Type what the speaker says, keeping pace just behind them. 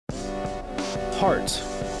heart,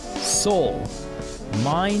 soul,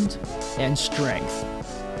 mind, and strength.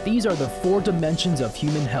 These are the 4 dimensions of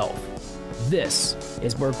human health. This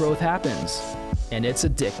is where growth happens, and it's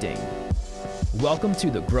addicting. Welcome to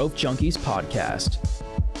the Growth Junkies podcast.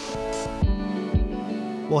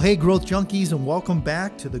 Well, hey, Growth Junkies, and welcome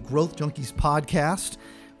back to the Growth Junkies podcast.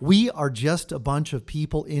 We are just a bunch of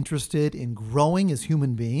people interested in growing as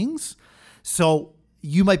human beings. So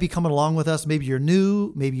you might be coming along with us. Maybe you're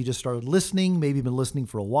new. Maybe you just started listening. Maybe you've been listening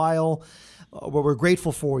for a while. Well, we're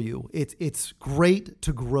grateful for you. It's great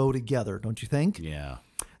to grow together, don't you think? Yeah.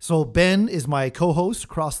 So Ben is my co-host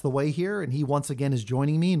across the way here, and he once again is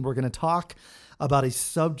joining me, and we're going to talk about a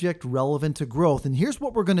subject relevant to growth. And here's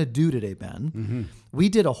what we're going to do today, Ben. Mm-hmm. We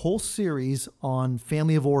did a whole series on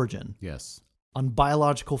family of origin. Yes. On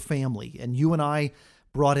biological family. And you and I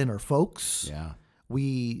brought in our folks. Yeah.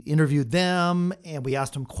 We interviewed them and we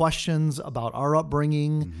asked them questions about our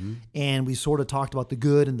upbringing. Mm-hmm. And we sort of talked about the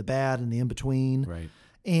good and the bad and the in-between. Right.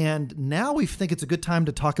 And now we think it's a good time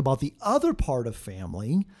to talk about the other part of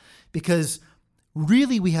family, because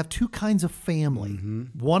really we have 2 kinds of family.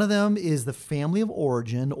 Mm-hmm. One of them is the family of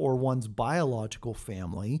origin, or one's biological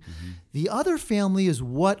family. Mm-hmm. The other family is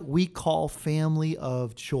what we call family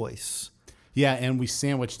of choice. Yeah, and we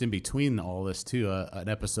sandwiched in between all this too an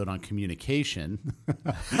episode on communication,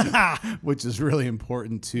 which is really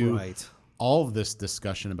important to all of this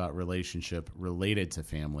discussion about relationship related to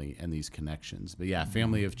family and these connections. But yeah,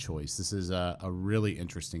 family of choice. This is a really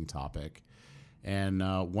interesting topic, and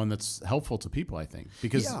one that's helpful to people, I think,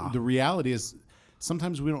 because the reality is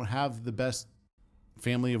sometimes we don't have the best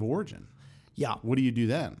family of origin. Yeah. What do you do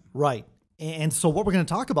then? Right. And so what we're going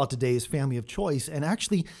to talk about today is family of choice. And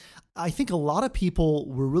actually, I think a lot of people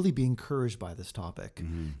will really be encouraged by this topic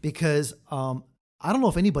because I don't know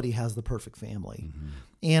if anybody has the perfect family.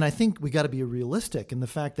 And I think we got to be realistic in the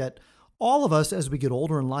fact that all of us, as we get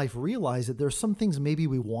older in life, realize that there's some things maybe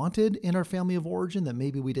we wanted in our family of origin that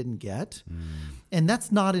maybe we didn't get. And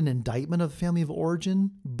that's not an indictment of the family of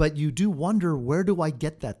origin, but you do wonder, where do I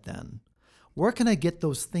get that then? Where can I get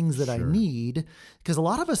those things that I need? Because a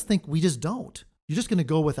lot of us think we just don't. You're just going to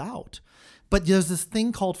go without. But there's this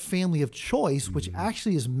thing called family of choice, which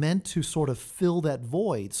actually is meant to sort of fill that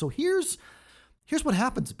void. So here's what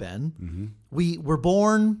happens, Ben. We're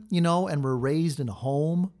born, and we're raised in a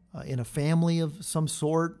home, in a family of some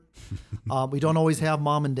sort. We don't always have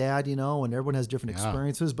mom and dad, and everyone has different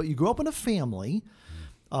experiences. But you grow up in a family.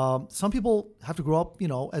 Some people have to grow up,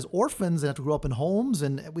 as orphans and have to grow up in homes,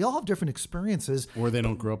 and we all have different experiences. Or they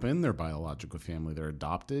don't grow up in their biological family. They're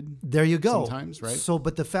adopted. There you go. Sometimes, right? So,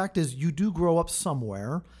 but the fact is you do grow up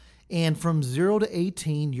somewhere, and from 0 to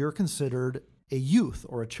 18, you're considered a youth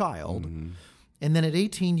or a child. And then at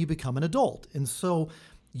 18, you become an adult. And so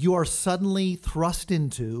you are suddenly thrust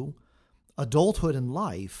into adulthood in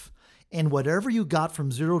life, and whatever you got from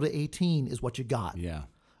 0 to 18 is what you got. Yeah.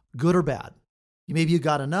 Good or bad. Maybe you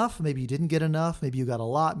got enough, maybe you didn't get enough, maybe you got a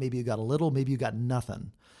lot, maybe you got a little, maybe you got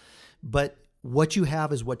nothing. But what you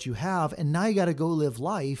have is what you have, and now you got to go live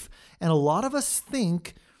life. And a lot of us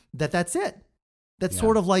think that that's it. That's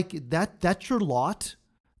sort of like that's your lot,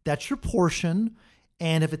 that's your portion,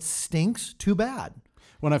 and if it stinks, too bad.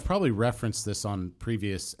 When I've probably referenced this on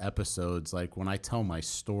previous episodes, like when I tell my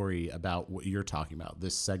story about what you're talking about,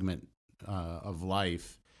 this segment of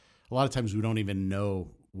life, a lot of times we don't even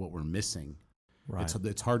know what we're missing. Right.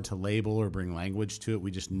 It's hard to label or bring language to it.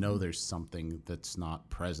 We just know there's something that's not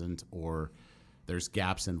present, or there's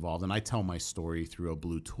gaps involved. And I tell my story through a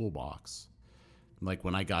blue toolbox. Like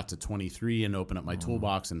when I got to 23 and opened up my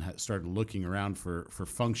toolbox and started looking around for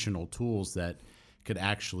functional tools that could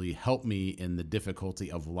actually help me in the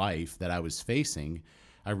difficulty of life that I was facing,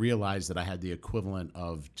 I realized that I had the equivalent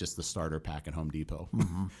of just the starter pack at Home Depot.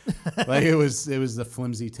 Like it was the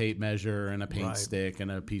flimsy tape measure and a paint stick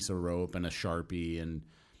and a piece of rope and a Sharpie and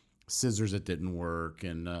scissors that didn't work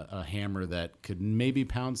and a hammer that could maybe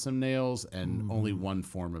pound some nails and only one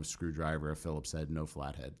form of screwdriver, a Phillips head, no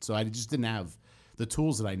flathead. So I just didn't have the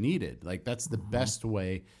tools that I needed. Like that's the best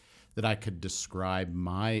way that I could describe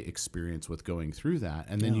my experience with going through that.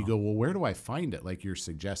 And then you go, well, where do I find it? Like you're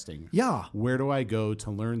suggesting. Yeah. Where do I go to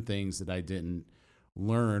learn things that I didn't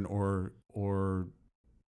learn or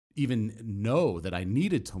even know that I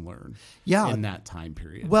needed to learn in that time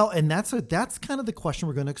period? Well, and that's kind of the question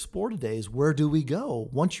we're going to explore today is, where do we go?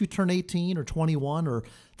 Once you turn 18 or 21 or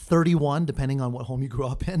 31, depending on what home you grew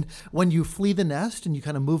up in, when you flee the nest and you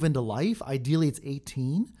kind of move into life, ideally it's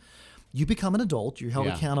 18. You become an adult, you're held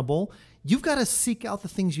accountable. You've got to seek out the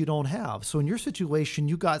things you don't have. So in your situation,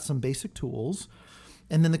 you got some basic tools.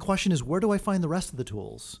 And then the question is, where do I find the rest of the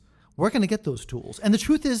tools? Where can I get those tools? And the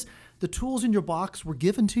truth is, the tools in your box were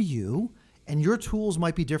given to you, and your tools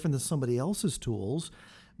might be different than somebody else's tools,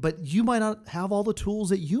 but you might not have all the tools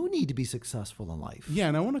that you need to be successful in life. Yeah,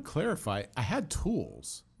 and I want to clarify, I had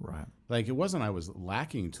tools. Right. Like, it wasn't I was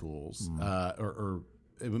lacking tools, or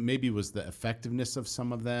maybe it was the effectiveness of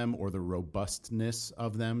some of them or the robustness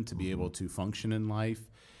of them to be able to function in life.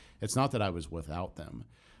 It's not that I was without them.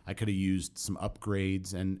 I could have used some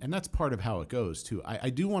upgrades, and that's part of how it goes, too. I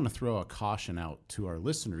do want to throw a caution out to our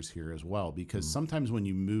listeners here as well, because sometimes when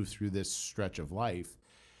you move through this stretch of life,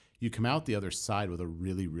 you come out the other side with a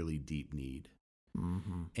really, really deep need.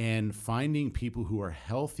 Mm-hmm. And finding people who are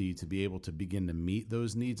healthy to be able to begin to meet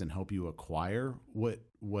those needs and help you acquire what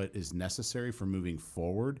is necessary for moving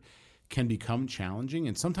forward can become challenging.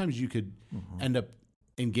 And sometimes you could end up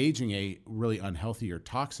engaging a really unhealthy or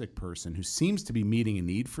toxic person who seems to be meeting a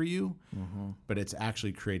need for you, but it's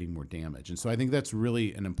actually creating more damage. And so I think that's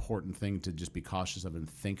really an important thing to just be cautious of and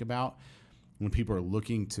think about when people are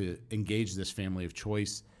looking to engage this family of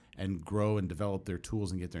choice and grow and develop their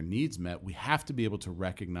tools and get their needs met. We have to be able to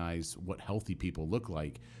recognize what healthy people look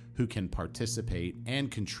like who can participate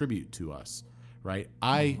and contribute to us, right?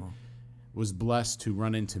 I was blessed to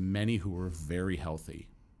run into many who were very healthy.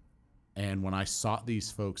 And when I sought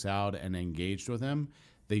these folks out and engaged with them,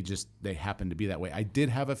 they happened to be that way. I did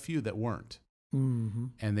have a few that weren't,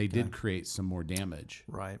 and they did create some more damage.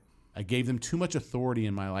 Right. I gave them too much authority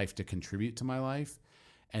in my life to contribute to my life,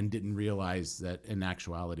 and didn't realize that in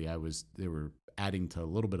actuality they were adding to a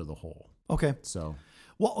little bit of the whole. Okay. So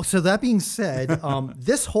that being said,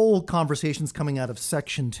 this whole conversation is coming out of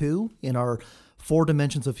section 2 in our 4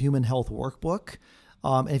 Dimensions of Human Health workbook.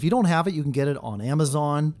 And if you don't have it, you can get it on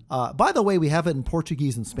Amazon. By the way, we have it in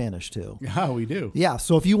Portuguese and Spanish too. Yeah, we do. Yeah.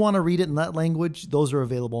 So if you want to read it in that language, those are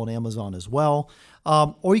available on Amazon as well.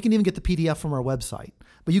 Or you can even get the PDF from our website.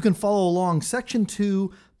 But you can follow along. Section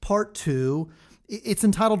 2, part 2. It's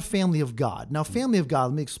entitled Family of God. Now, Family of God,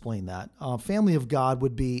 let me explain that. Family of God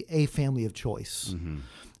would be a family of choice.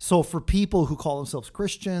 So for people who call themselves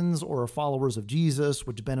Christians or are followers of Jesus,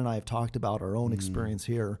 which Ben and I have talked about our own experience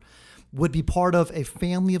here, would be part of a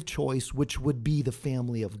family of choice, which would be the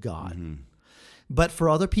family of God. But for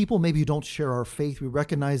other people, maybe you don't share our faith, we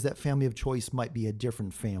recognize that family of choice might be a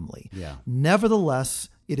different family. Yeah. Nevertheless,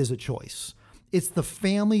 it is a choice. It's the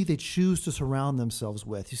family they choose to surround themselves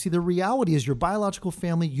with. You see, the reality is your biological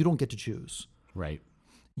family, you don't get to choose. Right.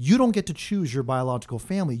 You don't get to choose your biological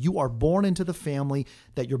family. You are born into the family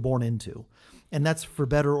that you're born into. And that's for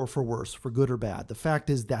better or for worse, for good or bad. The fact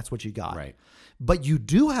is that's what you got. Right. But you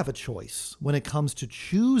do have a choice when it comes to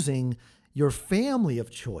choosing your family of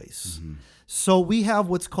choice. So we have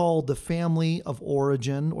what's called the family of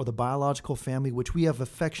origin or the biological family, which we have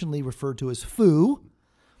affectionately referred to as FOO.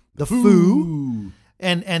 The FOO.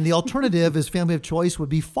 And the alternative is family of choice would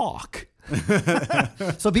be FOC.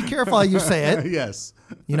 So be careful how you say it. Yes.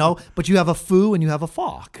 But you have a FOO and you have a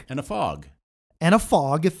FOC. And a fog. And a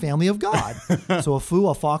FOG, a family of God. So a FOO,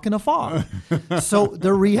 a FOC, and a FOG. So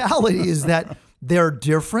the reality is that they're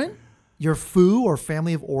different. Your FOO or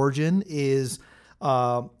family of origin is,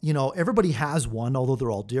 everybody has one, although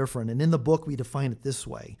they're all different. And in the book, we define it this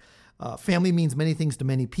way. Family means many things to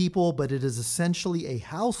many people, but it is essentially a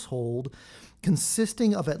household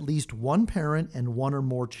consisting of at least one parent and one or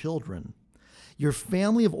more children. Your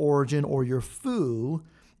family of origin or your FOO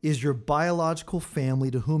is your biological family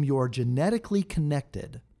to whom you are genetically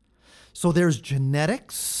connected. So there's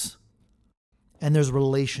genetics and there's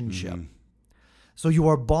relationship. So you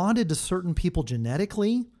are bonded to certain people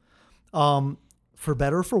genetically. For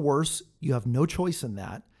better or for worse, you have no choice in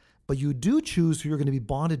that. But you do choose who you're going to be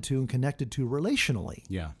bonded to and connected to relationally.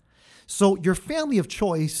 Yeah. So your family of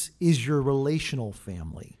choice is your relational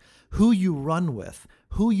family, who you run with,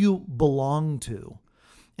 who you belong to.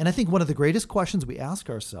 And I think one of the greatest questions we ask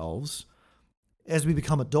ourselves as we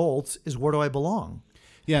become adults is, where do I belong?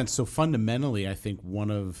 Yeah, and so fundamentally, I think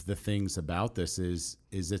one of the things about this is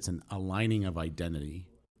it's an aligning of identity.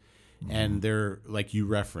 And they're, like you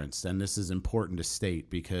referenced, and this is important to state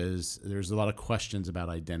because there's a lot of questions about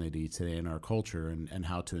identity today in our culture and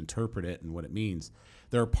how to interpret it and what it means.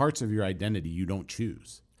 There are parts of your identity you don't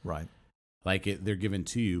choose. Right. Like they're given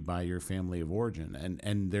to you by your family of origin.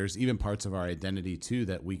 And there's even parts of our identity, too,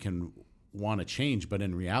 that we can want to change, but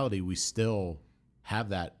in reality, we still have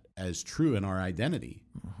that as true in our identity,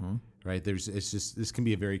 right? This can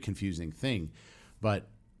be a very confusing thing, but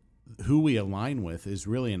who we align with is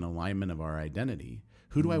really an alignment of our identity.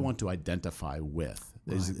 Who do I want to identify with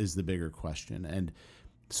is the bigger question. And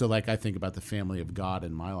So like I think about the family of God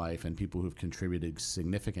in my life and people who've contributed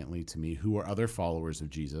significantly to me who are other followers of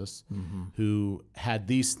Jesus, who had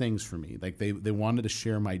these things for me. Like they wanted to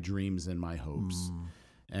share my dreams and my hopes.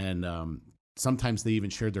 And sometimes they even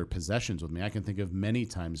shared their possessions with me. I can think of many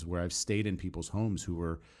times where I've stayed in people's homes who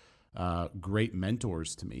were great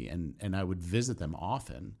mentors to me, and I would visit them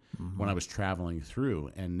often when I was traveling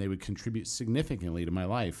through, and they would contribute significantly to my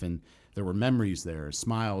life. And there were memories there,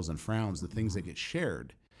 smiles and frowns, the things that get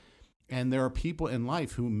shared. And there are people in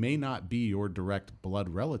life who may not be your direct blood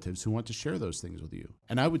relatives who want to share those things with you.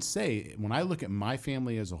 And I would say, when I look at my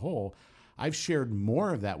family as a whole, I've shared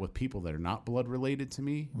more of that with people that are not blood related to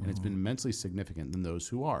me, and it's been immensely significant than those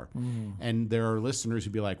who are. And there are listeners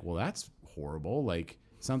who'd be like, well, that's horrible. Like,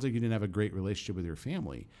 sounds like you didn't have a great relationship with your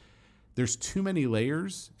family. There's too many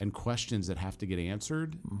layers and questions that have to get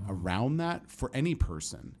answered around that for any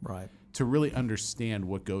person. Right. To really understand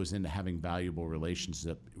what goes into having valuable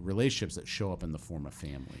relationships that show up in the form of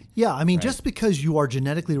family. Yeah, I mean, just because you are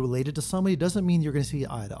genetically related to somebody doesn't mean you're going to see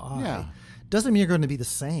eye to eye. Yeah. Doesn't mean you're going to be the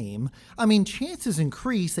same. I mean, chances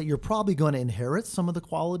increase that you're probably going to inherit some of the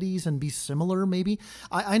qualities and be similar, maybe.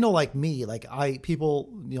 I know, like me, people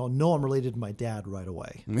know I'm related to my dad right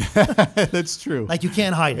away. That's true. Like, you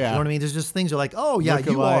can't hide it. Yeah. You know what I mean? There's just things you're like, oh yeah, Look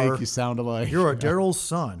you alike, are. you sound alike. You're a Daryl's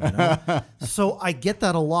son. You know? So I get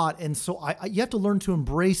that a lot, and so you have to learn to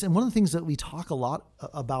embrace. And one of the things that we talk a lot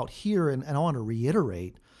about here, and I want to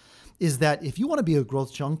reiterate, is that if you want to be a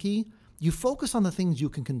growth junkie, you focus on the things you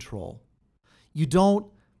can control. You don't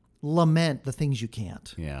lament the things you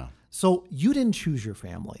can't. Yeah. So you didn't choose your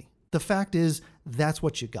family. The fact is, that's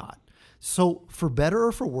what you got. So for better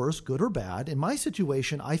or for worse, good or bad, in my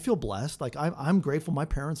situation, I feel blessed. Like I'm grateful my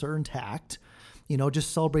parents are intact.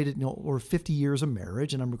 Just celebrated, over 50 years of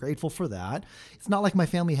marriage, and I'm grateful for that. It's not like my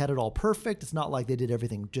family had it all perfect. It's not like they did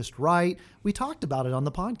everything just right. We talked about it on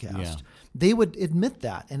the podcast. Yeah. They would admit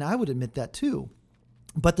that, and I would admit that too.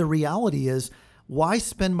 But the reality is, why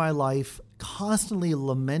spend my life constantly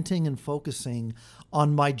lamenting and focusing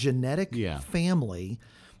on my genetic family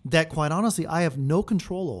that, quite honestly, I have no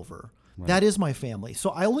control over? Right. That is my family. So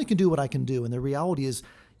I only can do what I can do. And the reality is,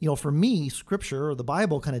 for me, Scripture or the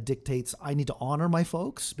Bible kind of dictates I need to honor my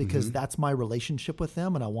folks because that's my relationship with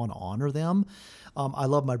them, and I want to honor them. I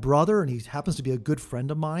love my brother, and he happens to be a good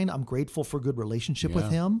friend of mine. I'm grateful for a good relationship with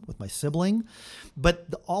him, with my sibling. But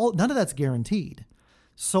none of that's guaranteed.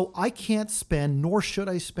 So I can't spend, nor should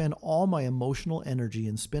I spend, all my emotional energy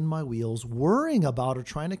and spin my wheels worrying about or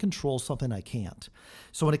trying to control something I can't.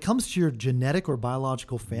 So when it comes to your genetic or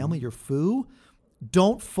biological family, your foo,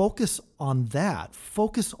 don't focus on that.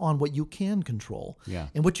 Focus on what you can control. Yeah.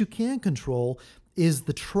 And what you can control is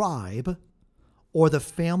the tribe or the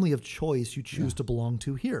family of choice you choose to belong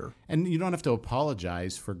to here. And you don't have to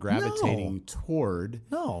apologize for gravitating toward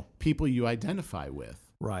people you identify with.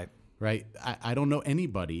 Right. Right. I don't know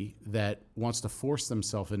anybody that wants to force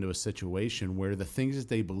themselves into a situation where the things that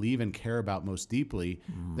they believe and care about most deeply,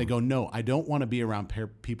 they go, no, I don't want to be around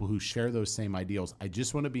people who share those same ideals. I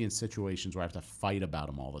just want to be in situations where I have to fight about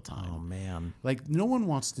them all the time. Oh, man. Like, no one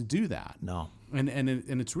wants to do that. No. And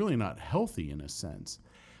it's really not healthy in a sense.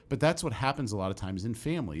 But that's what happens a lot of times in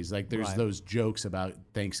families. Like there's those jokes about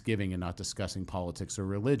Thanksgiving and not discussing politics or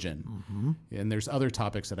religion. And there's other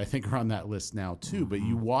topics that I think are on that list now too. But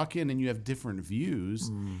you walk in and you have different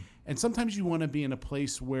views. And sometimes you want to be in a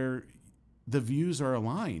place where the views are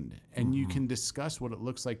aligned and you can discuss what it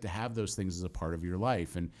looks like to have those things as a part of your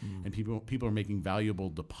life. And people are making valuable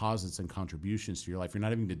deposits and contributions to your life. You're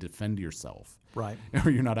not having to defend yourself. Right.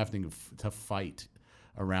 Or you're not having to fight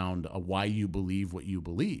around why you believe what you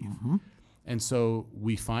believe. And so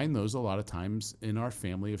we find those a lot of times in our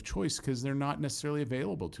family of choice because they're not necessarily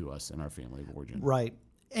available to us in our family of origin. Right.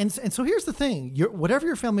 And so here's the thing. Whatever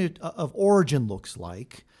your family of origin looks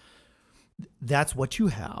like, that's what you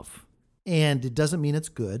have. And it doesn't mean it's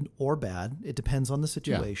good or bad. It depends on the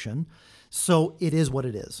situation. So it is what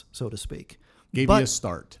it is, so to speak. Gave you a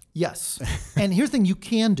start. Yes. And here's the thing you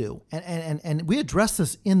can do. And we address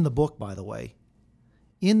this in the book, by the way.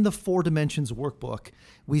 In the 4 Dimensions workbook,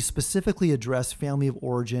 we specifically address family of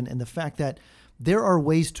origin and the fact that there are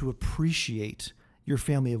ways to appreciate your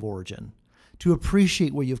family of origin, to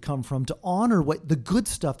appreciate where you've come from, to honor the good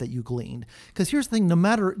stuff that you gleaned. Because here's the thing, no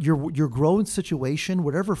matter your growing situation,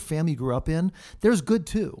 whatever family you grew up in, there's good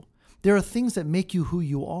too. There are things that make you who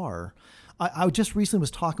you are. I just recently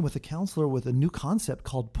was talking with a counselor with a new concept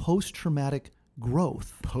called post-traumatic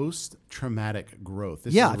growth. Post-traumatic growth.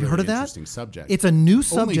 This is have you heard of that? Interesting subject. It's a new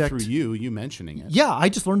subject. Only through you mentioning it. Yeah, I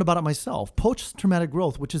just learned about it myself. Post-traumatic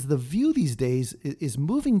growth, which is the view these days, is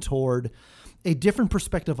moving toward a different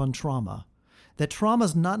perspective on trauma. that trauma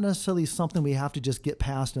is not necessarily something we have to just get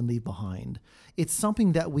past and leave behind. It's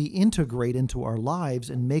something that we integrate into our lives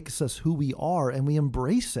and makes us who we are, and we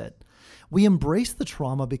embrace it. We embrace the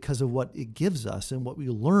trauma because of what it gives us and what we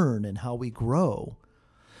learn and how we grow.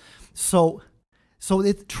 So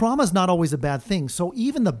trauma is not always a bad thing. So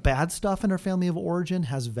even the bad stuff in our family of origin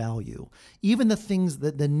has value. Even the things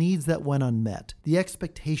the needs that went unmet, the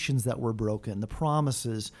expectations that were broken, the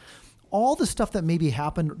promises, all the stuff that maybe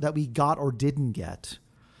happened that we got or didn't get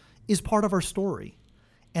is part of our story.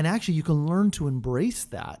 And actually you can learn to embrace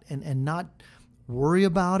that and not worry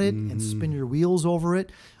about it and spin your wheels over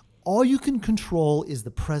it. All you can control is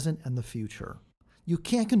the present and the future. You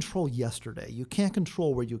can't control yesterday. You can't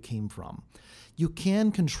control where you came from. You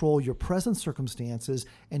can control your present circumstances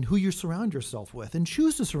and who you surround yourself with and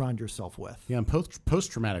choose to surround yourself with. Yeah, and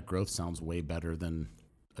post-traumatic growth sounds way better than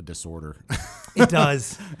a disorder. It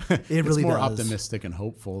does. It really does. It's more optimistic and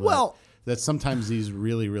hopeful that sometimes these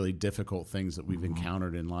really, really difficult things that we've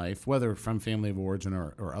encountered in life, whether from family of origin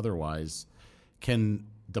or otherwise, can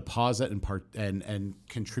deposit and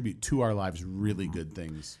contribute to our lives really good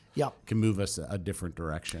things. Yep. Can move us a different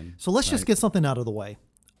direction. So let's just get something out of the way.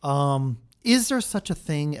 Is there such a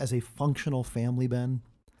thing as a functional family, Ben?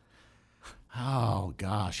 Oh,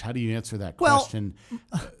 gosh. How do you answer that Well, question?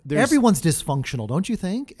 Everyone's dysfunctional, don't you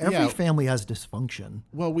think? Every family has dysfunction.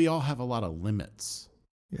 Well, we all have a lot of limits,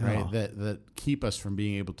 Yeah. right? That keep us from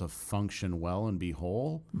being able to function well and be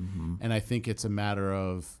whole. And I think it's a matter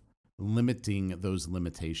of limiting those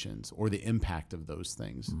limitations or the impact of those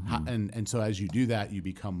things. And so as you do that, you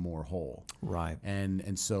become more whole. Right.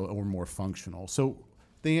 And so, or more functional. So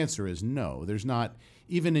the answer is no. There's not,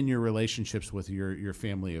 even in your relationships with your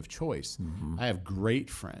family of choice. I have great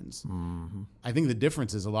friends. I think the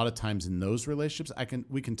difference is a lot of times in those relationships,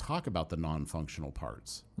 we can talk about the non-functional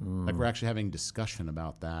parts. Like we're actually having discussion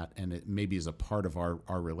about that, and it maybe is a part of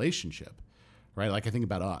our relationship, right? Like I think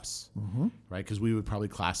about us, right? Because we would probably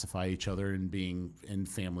classify each other in being in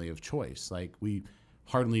family of choice. Like we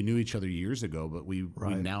hardly knew each other years ago, but we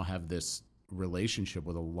now have this relationship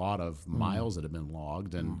with a lot of miles that have been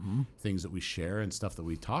logged and things that we share and stuff that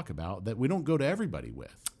we talk about that we don't go to everybody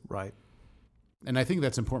with. Right. And I think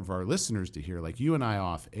that's important for our listeners to hear. Like you and I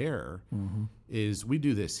off air is we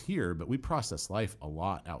do this here, but we process life a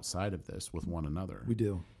lot outside of this with one another. We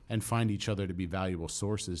do. And find each other to be valuable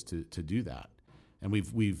sources to do that. And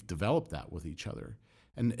we've developed that with each other.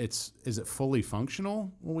 And is it fully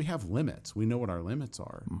functional? Well, we have limits. We know what our limits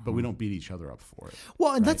are, but we don't beat each other up for it.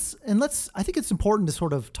 Well, and I think it's important to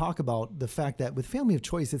sort of talk about the fact that with family of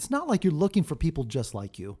choice, it's not like you're looking for people just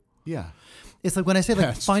like you. Yeah. It's like when I say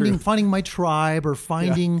like finding my tribe or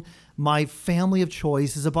finding my family of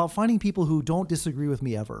choice is about finding people who don't disagree with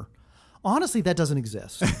me ever. Honestly, that doesn't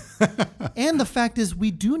exist. And the fact is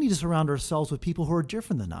we do need to surround ourselves with people who are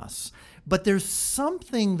different than us. But there's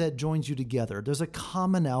something that joins you together. There's a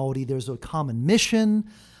commonality. There's a common mission,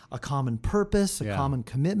 a common purpose, a common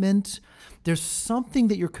commitment. There's something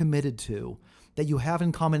that you're committed to that you have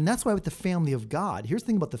in common. And that's why with the family of God, here's the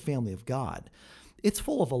thing about the family of God. It's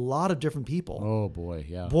full of a lot of different people. Oh, boy,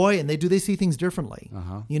 yeah. And they see things differently.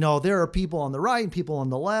 You know, there are people on the right and people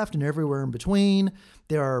on the left and everywhere in between.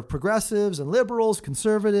 There are progressives and liberals,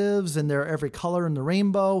 conservatives, and they're every color in the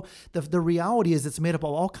rainbow. The reality is it's made up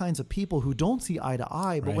of all kinds of people who don't see eye to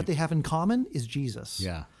eye, but what they have in common is Jesus.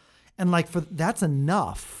 Yeah. And that's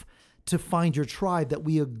enough to find your tribe that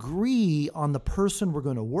we agree on the person we're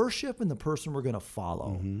going to worship and the person we're going to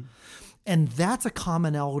follow. And that's a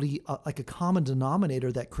commonality, like a common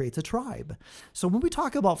denominator that creates a tribe. So when we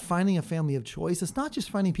talk about finding a family of choice, it's not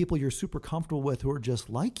just finding people you're super comfortable with who are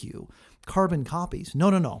just like you, carbon copies.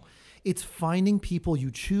 No. It's finding people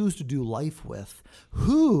you choose to do life with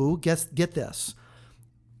who, get this,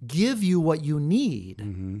 give you what you need.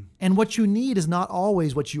 And what you need is not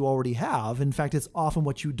always what you already have. In fact, it's often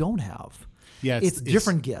what you don't have. Yeah, it's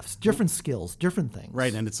different gifts, different skills, different things.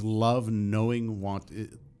 Right, and it's knowing, wanting,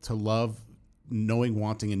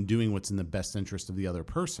 and doing what's in the best interest of the other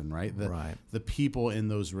person, right? The people in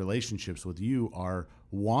those relationships with you are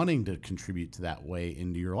wanting to contribute to that way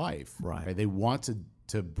into your life. Right? They want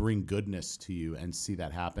to bring goodness to you and see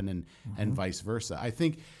that happen and vice versa. I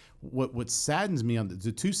think what saddens me on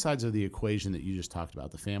the two sides of the equation that you just talked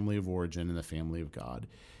about, the family of origin and the family of God,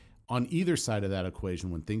 on either side of that equation,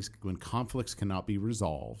 when conflicts cannot be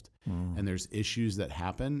resolved and there's issues that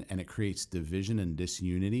happen and it creates division and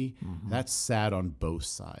disunity, that's sad on both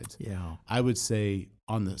sides. Yeah. I would say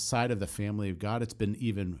on the side of the family of God, it's been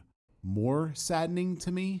even more saddening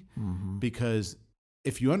to me because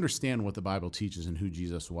if you understand what the Bible teaches and who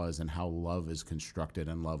Jesus was and how love is constructed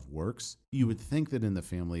and love works, you would think that in the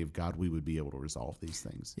family of God, we would be able to resolve these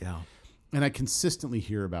things. Yeah. And I consistently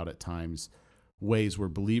hear about at times ways where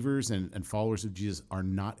believers and followers of Jesus are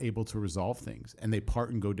not able to resolve things, and they part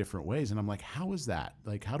and go different ways. And I'm like, how is that?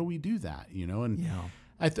 Like, how do we do that? You know, and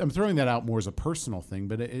I'm throwing that out more as a personal thing,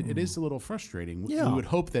 but it is a little frustrating. Yeah. We would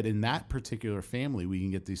hope that in that particular family, we can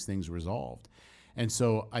get these things resolved. And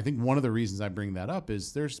so I think one of the reasons I bring that up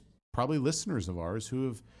is there's probably listeners of ours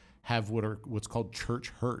who have what's called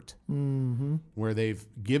church hurt, where they've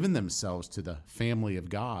given themselves to the family of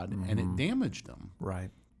God and it damaged them. Right.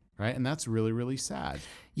 Right. And that's really, really sad.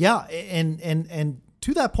 Yeah. And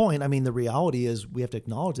to that point, I mean, the reality is we have to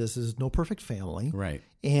acknowledge this is no perfect family. Right.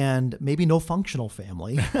 And maybe no functional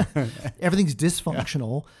family. Everything's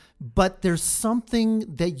dysfunctional, but there's something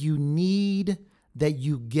that you need that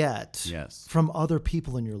you get from other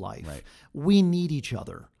people in your life. Right. We need each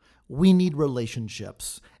other. We need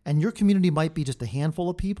relationships. And your community might be just a handful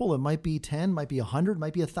of people. It might be 10, might be 100,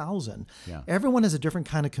 might be 1,000. Yeah. Everyone has a different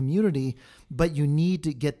kind of community, but you need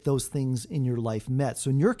to get those things in your life met. So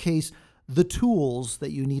in your case, the tools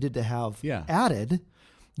that you needed to have added,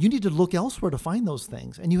 you need to look elsewhere to find those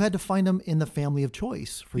things. And you had to find them in the family of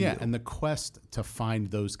choice for you. Yeah, and the quest to find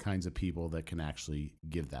those kinds of people that can actually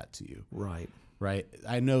give that to you. Right. Right.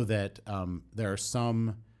 I know that there are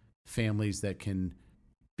some families that can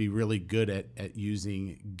be really good at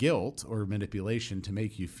using guilt or manipulation to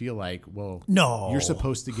make you feel like, well, no, you're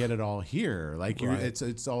supposed to get it all here. Like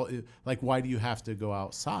it's all like, why do you have to go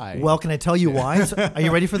outside? Well, can I tell you why? Are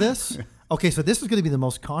you ready for this? Okay, so this is going to be the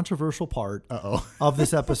most controversial part of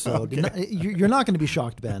this episode. Okay. You're not going to be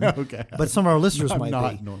shocked, Ben. Okay. But some of our listeners might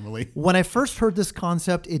not be. Normally. When I first heard this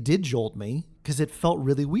concept, it did jolt me because it felt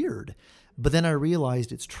really weird. But then I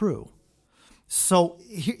realized it's true. So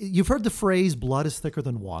you've heard the phrase, blood is thicker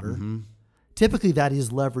than water. Mm-hmm. Typically that is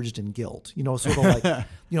leveraged in guilt, sort of like,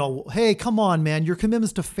 hey, come on, man, your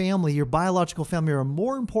commitments to family, your biological family are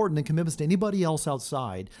more important than commitments to anybody else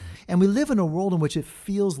outside. And we live in a world in which it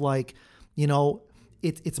feels like,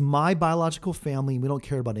 it's my biological family and we don't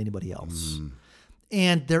care about anybody else.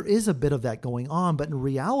 And there is a bit of that going on. But in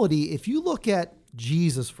reality, if you look at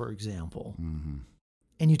Jesus, for example,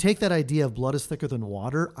 and you take that idea of blood is thicker than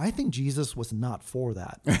water, I think Jesus was not for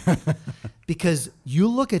that. Because you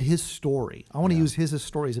look at his story. I want to use his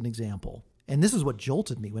story as an example. And this is what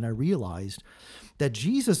jolted me when I realized that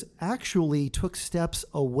Jesus actually took steps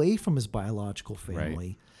away from his biological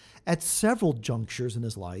family at several junctures in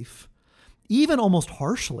his life, even almost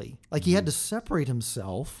harshly. Like he had to separate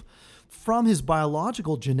himself from his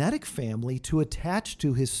biological genetic family to attach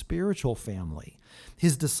to his spiritual family,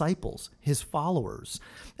 his disciples, his followers.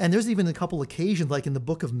 And there's even a couple occasions, like in the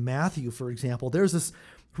book of Matthew, for example, there's this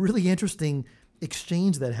really interesting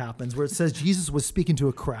exchange that happens where it says Jesus was speaking to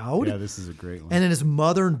a crowd. Yeah, this is a great one. And then his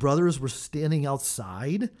mother and brothers were standing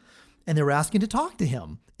outside and they were asking to talk to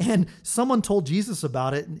him. And someone told Jesus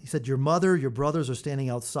about it. And he said, your mother, your brothers are standing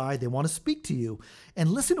outside. They want to speak to you. And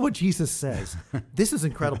listen to what Jesus says. This is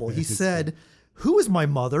incredible. He said, who is my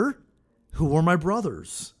mother? Who are my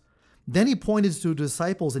brothers? Then he pointed to the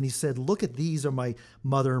disciples and he said, look at these are my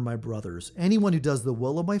mother and my brothers. Anyone who does the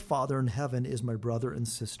will of my Father in heaven is my brother and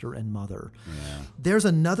sister and mother. Yeah. There's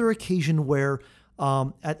another occasion where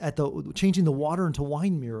at the changing the water into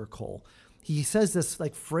wine miracle, he says this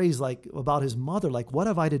phrase about his mother, what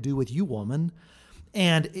have I to do with you, woman?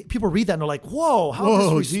 And people read that and they're like, whoa,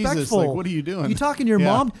 how disrespectful. Jesus, what are you doing? You talking to your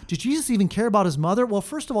mom? Did Jesus even care about his mother? Well,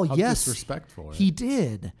 first of all, yes, disrespectful, he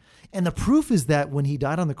did. And the proof is that when he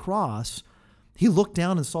died on the cross, he looked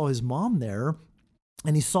down and saw his mom there.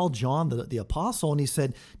 And he saw John, the apostle, and he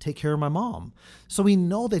said, take care of my mom. So we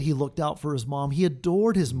know that he looked out for his mom. He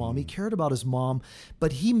adored his mom. He cared about his mom.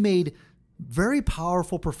 But he made very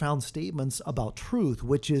powerful, profound statements about truth,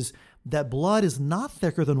 which is that blood is not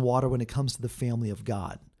thicker than water when it comes to the family of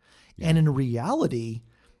God. Yeah. And in reality,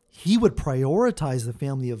 he would prioritize the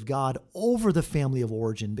family of God over the family of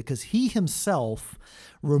origin because he himself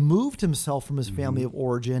removed himself from his family of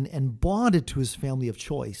origin and bonded to his family of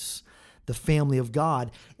choice, the family of God.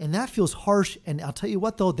 And that feels harsh. And I'll tell you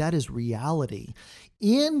what, though, that is reality.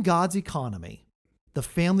 In God's economy, the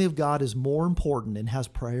family of God is more important and has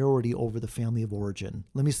priority over the family of origin.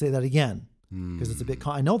 Let me say that again, because it's a bit,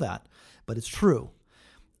 I know that, but it's true.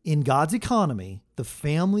 In God's economy, the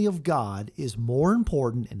family of God is more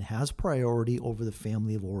important and has priority over the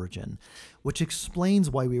family of origin, which explains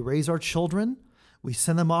why we raise our children, we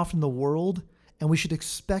send them off in the world, and we should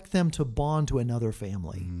expect them to bond to another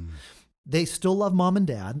family. They still love mom and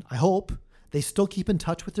dad, I hope. They still keep in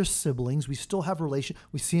touch with their siblings. We still have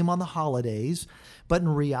we see them on the holidays. But in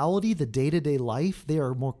reality, the day-to-day life, they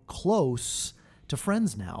are more close to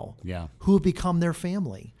friends now. Yeah. Who have become their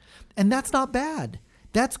family. And that's not bad.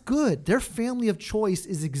 That's good. Their family of choice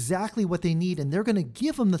is exactly what they need, and they're going to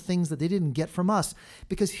give them the things that they didn't get from us.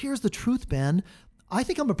 Because here's the truth, Ben. I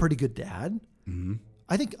think I'm a pretty good dad. Mm-hmm.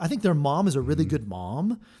 I think their mom is a really good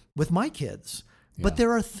mom with my kids. Yeah. But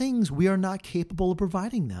there are things we are not capable of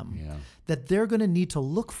providing them that they're going to need to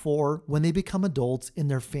look for when they become adults in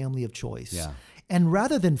their family of choice. Yeah. And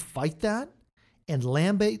rather than fight that and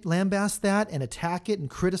lambast that and attack it and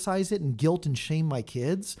criticize it and guilt and shame my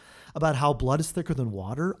kids about how blood is thicker than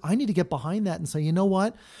water, I need to get behind that and say, you know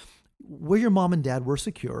what? We're your mom and dad. We're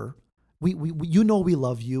secure. We you know we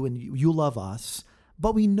love you and you love us.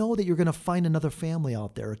 But we know that you're going to find another family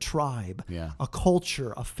out there, a tribe, a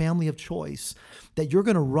culture, a family of choice that you're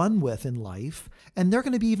going to run with in life, and they're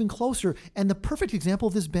going to be even closer. And the perfect example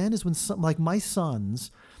of this, Ben, is when like my sons,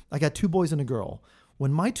 I got 2 boys and a girl.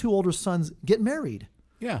 When my 2 older sons get married,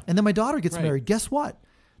 and then my daughter gets married, guess what?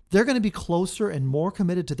 They're going to be closer and more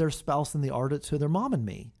committed to their spouse than they are to their mom and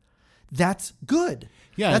me. That's good.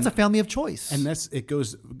 Yeah, that's a family of choice. And it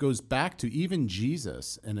goes back to even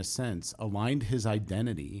Jesus, in a sense, aligned his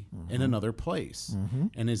identity in another place.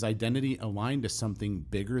 And his identity aligned to something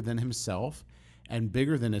bigger than himself and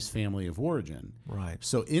bigger than his family of origin. Right.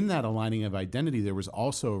 So in that aligning of identity, there was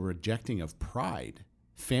also a rejecting of pride.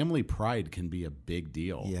 Family pride can be a big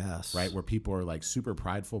deal. Yes. Right? Where people are like super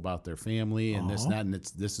prideful about their family and this and that, and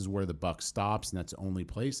this is where the buck stops and that's the only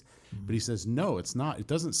place. But he says, no, it's not. It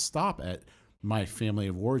doesn't stop at my family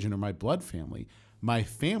of origin or my blood family. My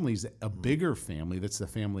family's a bigger family. That's the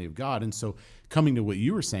family of God. And so coming to what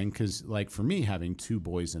you were saying, because like for me, having 2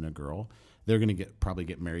 boys and a girl, they're going to probably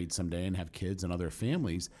get married someday and have kids and other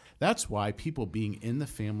families. That's why people being in the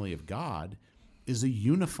family of God is a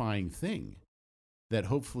unifying thing. That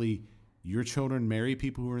hopefully your children marry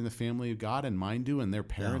people who are in the family of God and mine do, and their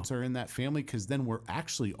parents are in that family, because then we're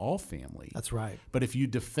actually all family. That's right. But if you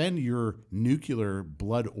defend your nuclear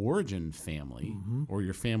blood origin family or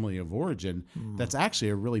your family of origin, that's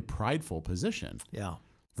actually a really prideful position. Yeah.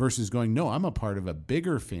 Versus going, no, I'm a part of a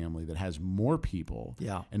bigger family that has more people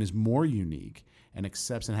and is more unique and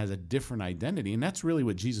accepts and has a different identity. And that's really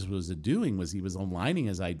what Jesus was doing, was he was aligning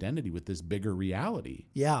his identity with this bigger reality.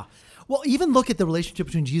 Yeah. Well, even look at the relationship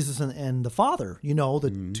between Jesus and the Father, you know,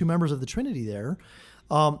 the 2 members of the Trinity there,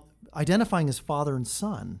 identifying as Father and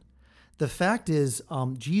Son. The fact is,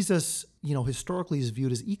 Jesus, you know, historically is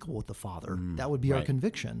viewed as equal with the Father. That would be our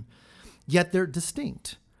conviction. Yet they're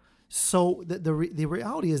distinct. So the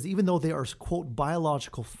reality is, even though they are, quote,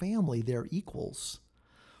 biological family, they're equals.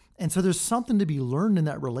 And so there's something to be learned in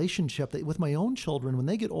that relationship that with my own children, when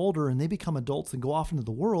they get older and they become adults and go off into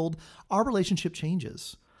the world, our relationship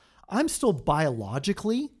changes. I'm still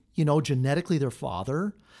biologically, you know, genetically their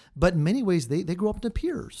father, but in many ways they grow up into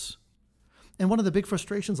peers. And one of the big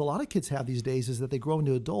frustrations a lot of kids have these days is that they grow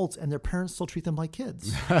into adults and their parents still treat them like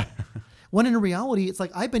kids. When in reality, it's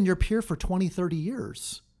like, I've been your peer for 20, 30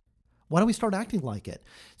 years. Why don't we start acting like it?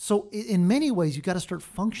 So in many ways, you got to start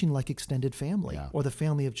functioning like extended family or the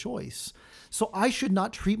family of choice. So I should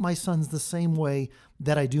not treat my sons the same way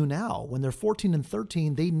that I do now. When they're 14 and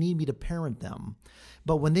 13, they need me to parent them.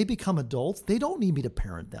 But when they become adults, they don't need me to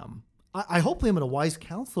parent them. I hope I'm a wise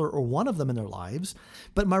counselor or one of them in their lives,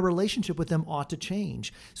 but my relationship with them ought to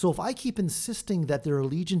change. So if I keep insisting that their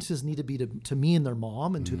allegiances need to be to me and their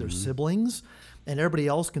mom and to their siblings, and everybody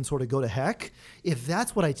else can sort of go to heck, if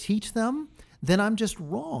that's what I teach them, then I'm just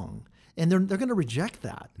wrong. And they're going to reject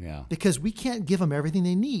that because we can't give them everything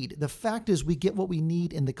they need. The fact is, we get what we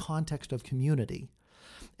need in the context of community.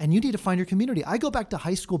 And you need to find your community. I go back to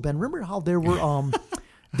high school, Ben. Remember how there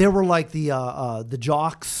were like the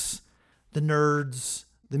jocks, the nerds,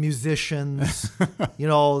 the musicians, you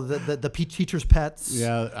know, the teacher's pets.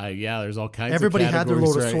 There's all kinds Everybody of had their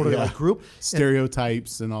little sort of like group.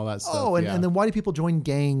 Stereotypes and all that stuff. Oh, and then why do people join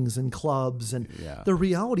gangs and clubs? And the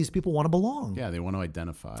reality is people want to belong. Yeah, they want to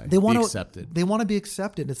identify. They want be to accepted. They want to be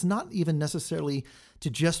accepted. It's not even necessarily to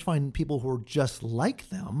just find people who are just like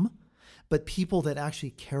them, but people that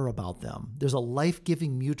actually care about them. There's a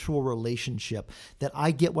life-giving mutual relationship that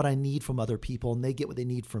I get what I need from other people and they get what they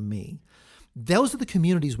need from me. Those are the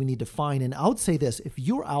communities we need to find. And I would say this, if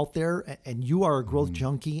you're out there and you are a growth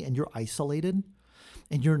junkie and you're isolated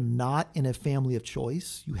and you're not in a family of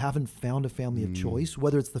choice, you haven't found a family of choice,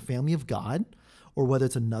 whether it's the family of God or whether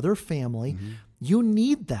it's another family, You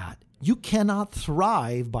need that. You cannot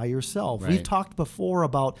thrive by yourself. Right. We've talked before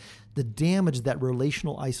about the damage that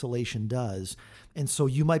relational isolation does. And so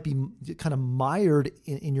you might be kind of mired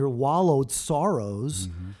in your wallowed sorrows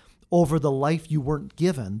over the life you weren't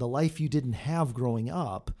given, the life you didn't have growing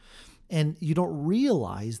up. And you don't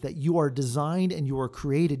realize that you are designed and you are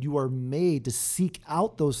created, you are made to seek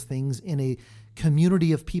out those things in a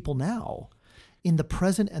community of people now, in the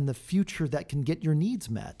present and the future, that can get your needs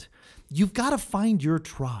met. You've got to find your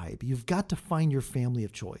tribe. You've got to find your family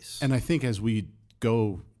of choice. And I think as we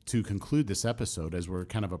go to conclude this episode, as we're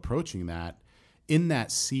kind of approaching that, in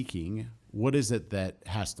that seeking, what is it that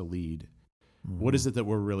has to lead? What is it that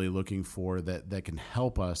we're really looking for that can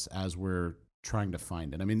help us as we're trying to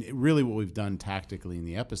find it? I mean, really what we've done tactically in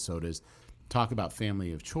the episode is talk about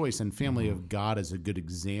family of choice, and family of God is a good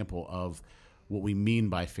example of what we mean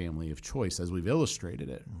by family of choice as we've illustrated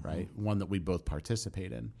it, right? One that we both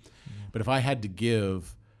participate in. But if I had to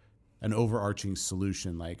give an overarching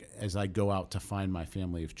solution, like as I go out to find my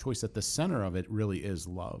family of choice, at the center of it really is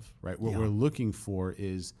love, right? What we're looking for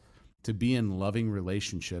is to be in loving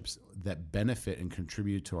relationships that benefit and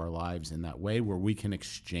contribute to our lives in that way, where we can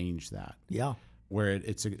exchange that. Yeah. Where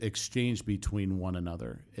it's an exchange between one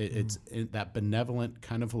another. It's that benevolent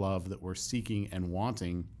kind of love that we're seeking and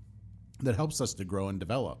wanting that helps us to grow and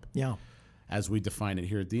develop. Yeah. As we define it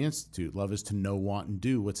here at the Institute, love is to know, want, and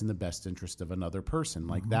do what's in the best interest of another person.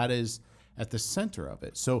 Like that is at the center of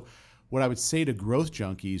it. So what I would say to growth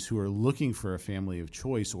junkies who are looking for a family of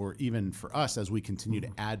choice, or even for us as we continue to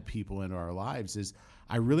add people into our lives, is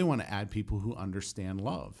I really want to add people who understand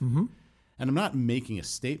love. And I'm not making a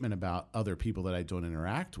statement about other people that I don't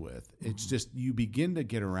interact with. It's just you begin to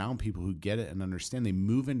get around people who get it and understand. They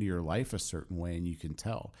move into your life a certain way, and you can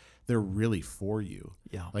tell they're really for you.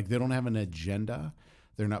 Yeah. Like they don't have an agenda.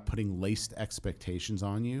 They're not putting laced expectations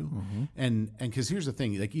on you. And because here's the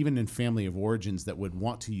thing, like even in family of origins that would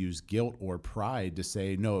want to use guilt or pride to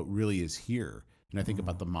say, no, it really is here. And I think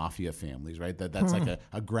about the mafia families, right? That's like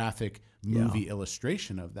a graphic movie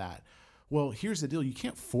illustration of that. Well, here's the deal. You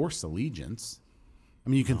can't force allegiance. I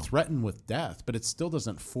mean, you can threaten with death, but it still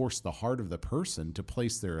doesn't force the heart of the person to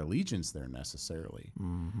place their allegiance there necessarily,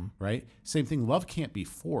 right? Same thing. Love can't be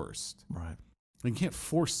forced. Right. You can't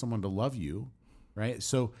force someone to love you, right?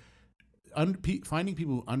 So finding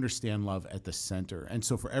people who understand love at the center. And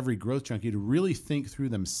so for every growth junkie to really think through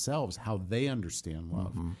themselves how they understand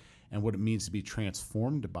love and what it means to be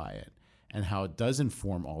transformed by it, and how it does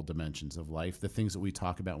inform all dimensions of life, the things that we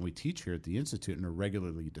talk about when we teach here at the Institute and are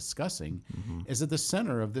regularly discussing, is at the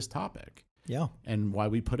center of this topic. Yeah. And why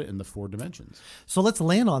we put it in the 4 dimensions. So let's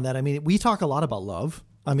land on that. I mean, we talk a lot about love.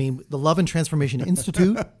 I mean, the Love and Transformation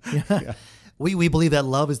Institute, we believe that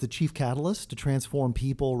love is the chief catalyst to transform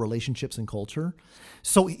people, relationships, and culture.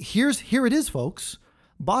 So here it is, folks.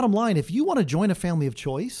 Bottom line, if you want to join a family of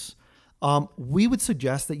choice, we would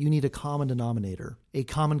suggest that you need a common denominator, a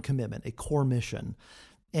common commitment, a core mission.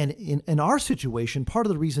 And in our situation, part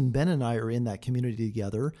of the reason Ben and I are in that community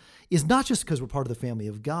together is not just because we're part of the family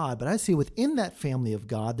of God, but I see within that family of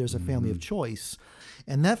God, there's a family of choice.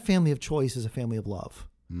 And that family of choice is a family of love.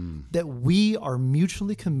 That we are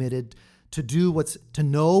mutually committed to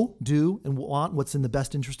know, do, and want what's in the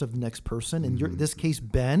best interest of the next person. In this case,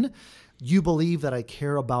 Ben, you believe that I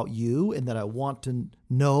care about you and that I want to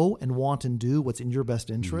know and want and do what's in your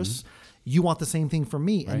best interests. You want the same thing from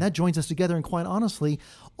me. Right. And that joins us together. And quite honestly,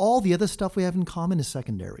 all the other stuff we have in common is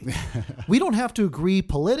secondary. We don't have to agree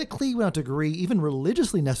politically. We don't have to agree even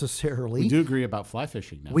religiously necessarily. We do agree about fly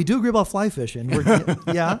fishing now. We do agree about fly fishing.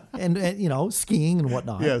 And skiing and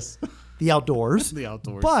whatnot. Yes. The outdoors. The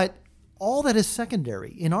outdoors. But all that is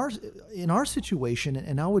secondary. In our situation,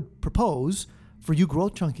 and I would propose for you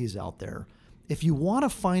growth junkies out there, if you want to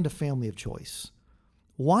find a family of choice,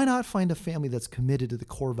 why not find a family that's committed to the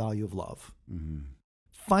core value of love?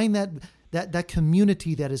 Find that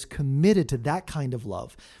community that is committed to that kind of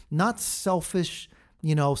love, not selfish,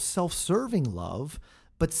 self-serving love,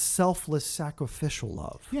 but selfless, sacrificial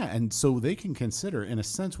love. Yeah, and so they can consider, in a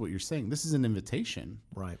sense, what you're saying. This is an invitation.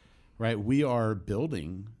 Right. We are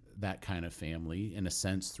building that kind of family, in a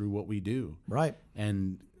sense, through what we do. Right.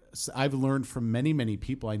 And I've learned from many, many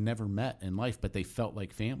people I never met in life, but they felt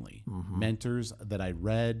like family. Mentors that I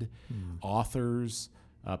read, authors,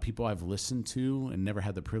 people I've listened to and never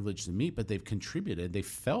had the privilege to meet, but they've contributed. They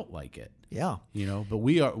felt like it. Yeah. But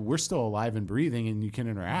we're still alive and breathing, and you can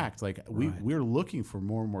interact. Like we're looking for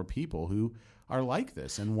more and more people who are like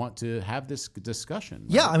this and want to have this discussion.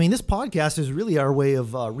 Yeah, I mean, this podcast is really our way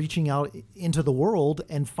of reaching out into the world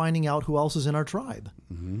and finding out who else is in our tribe.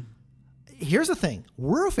 Here's the thing.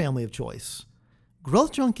 We're a family of choice.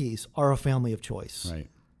 Growth Junkies are a family of choice. Right.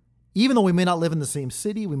 Even though we may not live in the same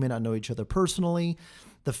city, we may not know each other personally,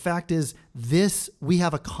 the fact is we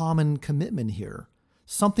have a common commitment here,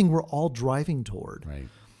 something we're all driving toward. Right.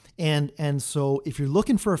 And so if you're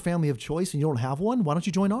looking for a family of choice and you don't have one, why don't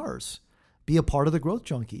you join ours? Be a part of the Growth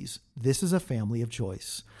Junkies. This is a family of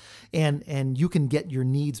choice. And you can get your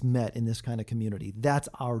needs met in this kind of community. That's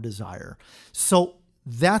our desire. So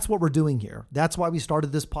that's what we're doing here. That's why we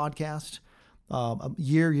started this podcast a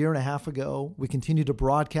year and a half ago. We continue to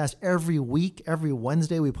broadcast every week. Every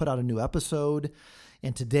Wednesday, we put out a new episode.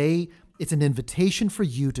 And today, it's an invitation for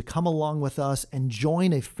you to come along with us and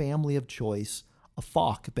join a family of choice, a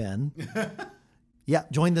FOC, Ben. Yeah,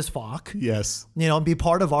 join this FOC. Yes. And be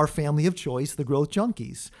part of our family of choice, the Growth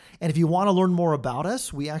Junkies. And if you want to learn more about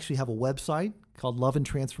us, we actually have a website called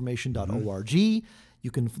loveandtransformation.org.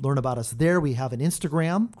 You can learn about us there. We have an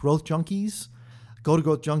Instagram, Growth Junkies. Go to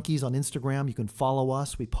Growth Junkies on Instagram. You can follow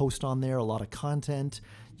us. We post on there a lot of content.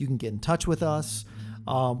 You can get in touch with us.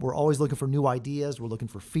 We're always looking for new ideas. We're looking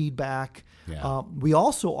for feedback. Yeah. We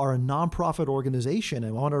also are a nonprofit organization.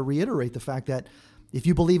 And I want to reiterate the fact that if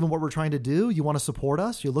you believe in what we're trying to do, you want to support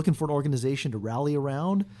us, you're looking for an organization to rally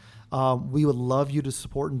around, we would love you to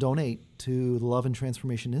support and donate to the Love and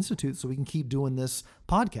Transformation Institute so we can keep doing this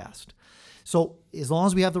podcast. So as long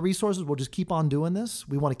as we have the resources, we'll just keep on doing this.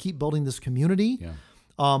 We want to keep building this community. Yeah.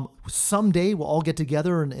 Someday we'll all get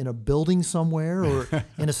together in a building somewhere or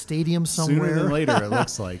in a stadium somewhere. Sooner than later, it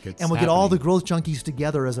looks like it's and we'll get all the Growth Junkies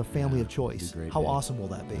together as a family of choice. Great How day. awesome will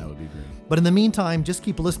that be? That would be great. But in the meantime, just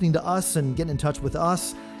keep listening to us and getting in touch with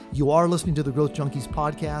us. You are listening to the Growth Junkies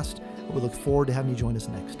podcast. We look forward to having you join us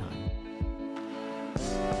next time.